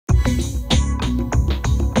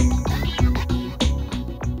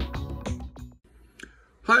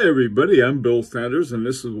Hi everybody, I'm Bill Sanders and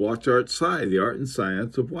this is Watch Art Sci, the art and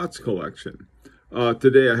science of watch collection.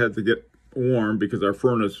 Today I had to get warm because our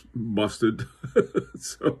furnace busted.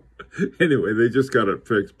 So anyway, they just got it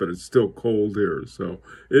fixed, but it's still cold here. So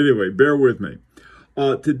anyway, bear with me.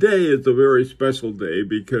 Today is a very special day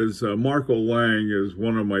because Marco Lang is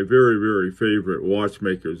one of my very, very favorite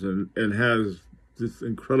watchmakers and has this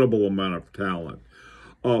incredible amount of talent.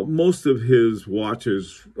 Most of his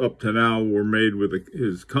watches up to now were made with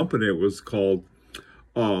his company. It was called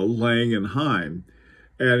Lang and Heim.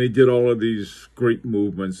 And he did all of these great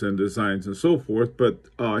movements and designs and so forth. But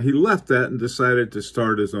he left that and decided to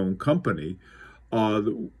start his own company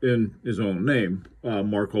in his own name,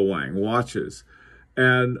 Marco Lang Watches.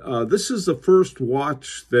 And this is the first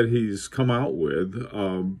watch that he's come out with.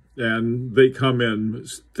 And they come in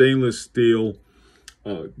stainless steel,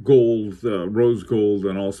 gold, rose gold,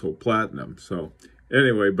 and also platinum. So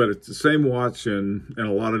anyway, but it's the same watch in a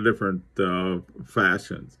lot of different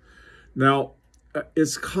fashions. Now,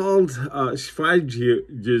 it's called Zweigesicht,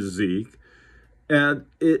 and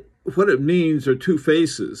what it means are two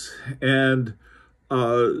faces. And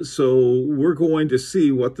so we're going to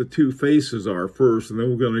see what the two faces are first, and then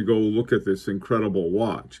we're going to go look at this incredible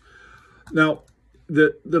watch. Now,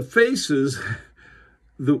 the faces.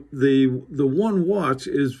 The one watch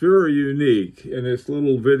is very unique, and this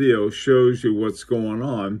little video shows you what's going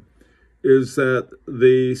on, is that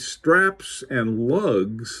the straps and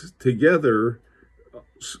lugs together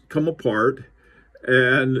come apart,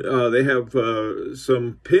 and they have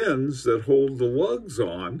some pins that hold the lugs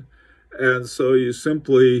on, and so you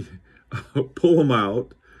simply pull them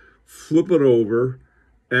out, flip it over,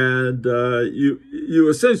 and you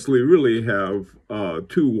essentially really have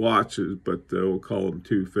two watches, but we'll call them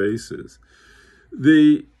two faces.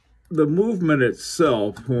 The movement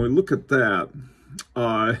itself, when we look at that,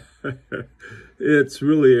 it's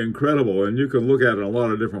really incredible, and you can look at it in a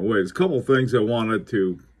lot of different ways. A couple of things I wanted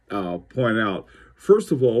to point out.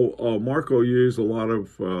 First of all, Marco used a lot of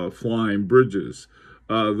flying bridges.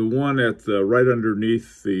 The one at right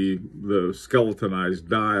underneath the skeletonized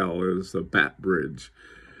dial is the bat bridge.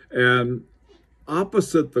 And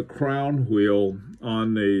opposite the crown wheel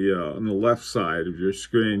on the left side of your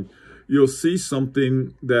screen, you'll see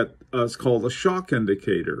something that is called a shock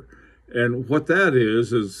indicator. And what that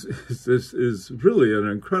is really an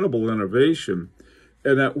incredible innovation.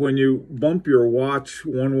 And that when you bump your watch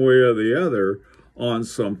one way or the other on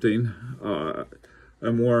something,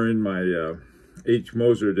 I'm wearing my H.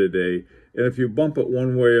 Moser today, and if you bump it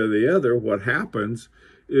one way or the other, what happens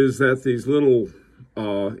is that these little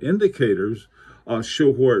indicators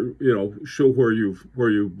show where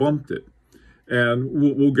you bumped it, and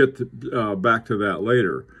we'll get back to that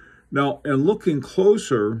later. Now, and looking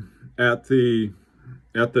closer at the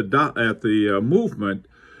movement,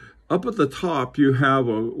 up at the top you have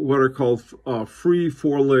what are called free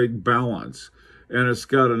four-leg balance, and it's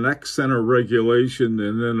got an X center regulation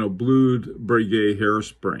and then a blued Breguet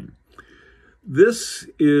hairspring. This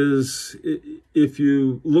is, if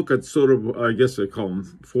you look at sort of, I guess they call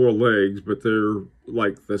them four legs, but they're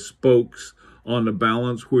like the spokes on the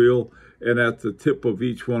balance wheel. And at the tip of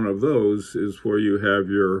each one of those is where you have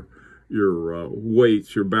your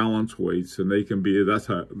weights, your balance weights, and they can be, that's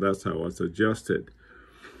how it's adjusted.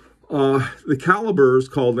 The caliber is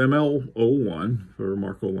called ML01 for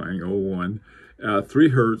Marco Lang 01, 3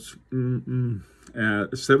 hertz,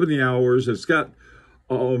 70 hours. It's got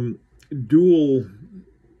dual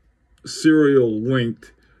serial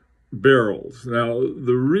linked barrels. Now,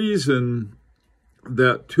 the reason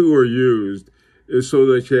that 2 are used is so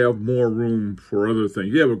that you have more room for other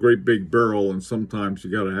things. You have a great big barrel, and sometimes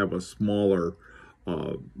you got to have a smaller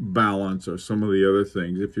balance or some of the other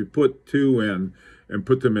things. If you put 2 in and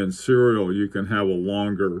put them in serial, you can have a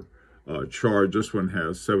longer charge. This one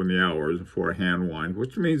has 70 hours for a hand wind,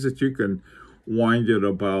 which means that you can wind it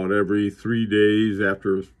about every 3 days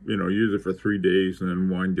after, use it for 3 days and then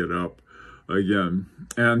wind it up again.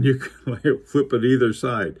 And you can flip it either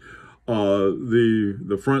side.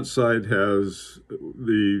 The front side has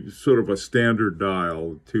the sort of a standard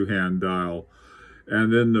dial, 2-hand dial.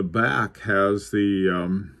 And then the back has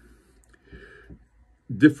the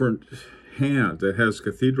different hands. It has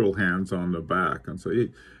cathedral hands on the back. And so,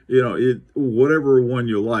 whatever one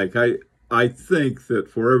you like. I think that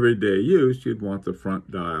for everyday use, you'd want the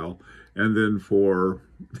front dial. And then for,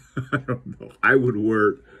 I don't know, I would wear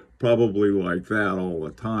it probably like that all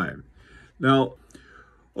the time. Now,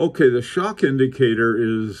 okay, the shock indicator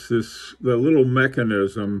is the little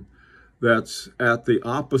mechanism that's at the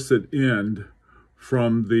opposite end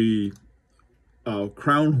from the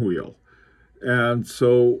crown wheel. And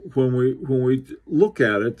so when we look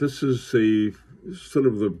at it, this is the sort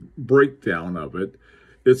of the breakdown of it.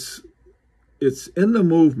 It's in the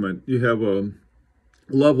movement. You have a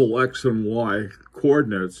level X and Y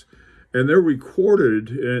coordinates, and they're recorded.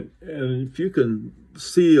 And if you can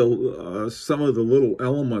see some of the little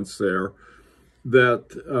elements there, that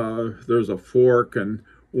there's a fork, and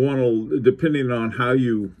one will, depending on how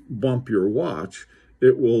you bump your watch,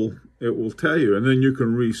 it will tell you, and then you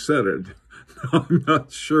can reset it. I'm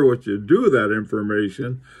not sure what you do with that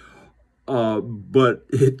information, but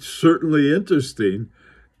it's certainly interesting.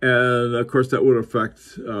 And of course, that would affect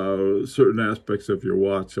certain aspects of your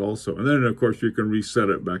watch also. And then, of course, you can reset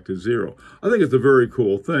it back to zero. I think it's a very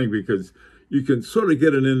cool thing because you can sort of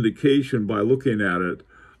get an indication by looking at it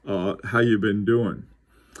how you've been doing.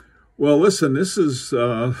 Well, listen, this is,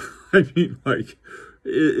 I mean, like,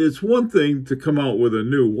 it's one thing to come out with a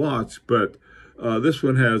new watch, but this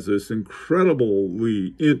one has this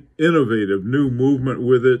incredibly innovative new movement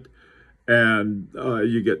with it. And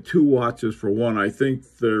you get two watches for one. I think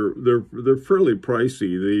they're fairly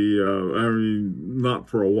pricey. I mean, not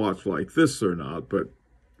for a watch like this, they're not, but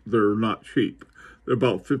they're not cheap. They're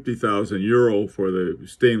about 50,000 euro for the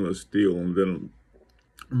stainless steel, and then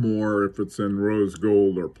more if it's in rose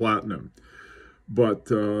gold or platinum. But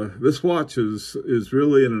this watch is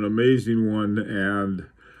really an amazing one, and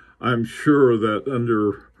I'm sure that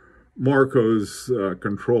under Marco's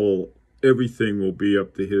control, everything will be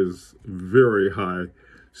up to his very high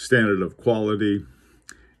standard of quality.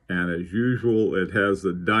 And as usual, it has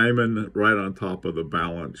the diamond right on top of the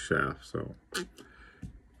balance shaft. So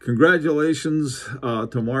congratulations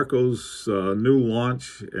to Marco's new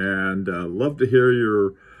launch, and love to hear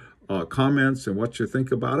your comments and what you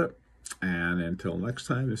think about it. And until next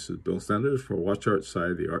time, this is Bill Sanders for Watch Art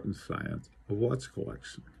Side, the Art and Science of Watch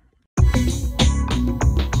Collection.